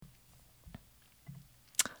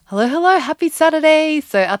Hello, hello. Happy Saturday.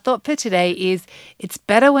 So, our thought for today is it's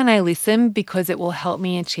better when I listen because it will help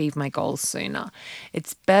me achieve my goals sooner.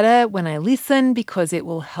 It's better when I listen because it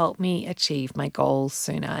will help me achieve my goals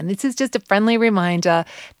sooner. And this is just a friendly reminder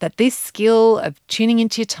that this skill of tuning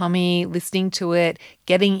into your tummy, listening to it,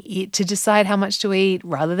 getting it to decide how much to eat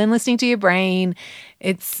rather than listening to your brain,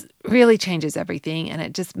 it's really changes everything and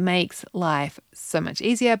it just makes life so much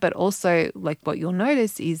easier. But also, like what you'll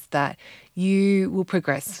notice is that you will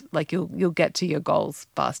progress, like you'll get to your goals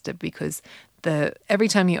faster because every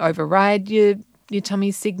time you override your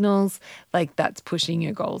tummy signals, like that's pushing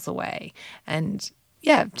your goals away. And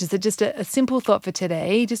yeah, just a simple thought for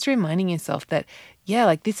today, just reminding yourself that yeah,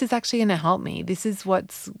 like this is actually going to help me. This is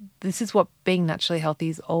what being naturally healthy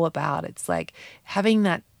is all about. It's like having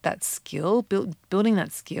that skill, building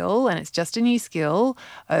that skill, and it's just a new skill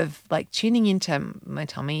of like tuning into my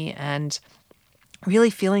tummy and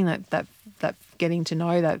really feeling that getting to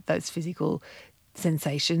know those physical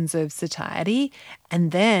sensations of satiety,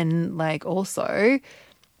 and then like also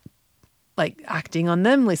like acting on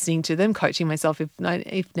them, listening to them, coaching myself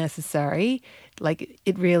if necessary. Like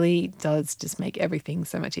it really does just make everything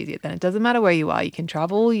so much easier. Then it doesn't matter where you are. You can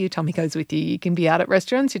travel, your tummy goes with you. You can be out at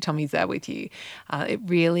restaurants, your tummy's there with you. It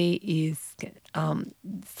really is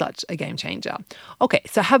such a game changer. Okay,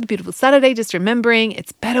 so have a beautiful Saturday. Just remembering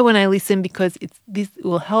it's better when I listen because this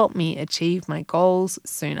will help me achieve my goals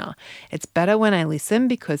sooner. It's better when I listen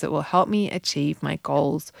because it will help me achieve my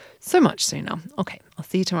goals so much sooner. Okay, I'll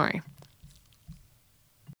see you tomorrow.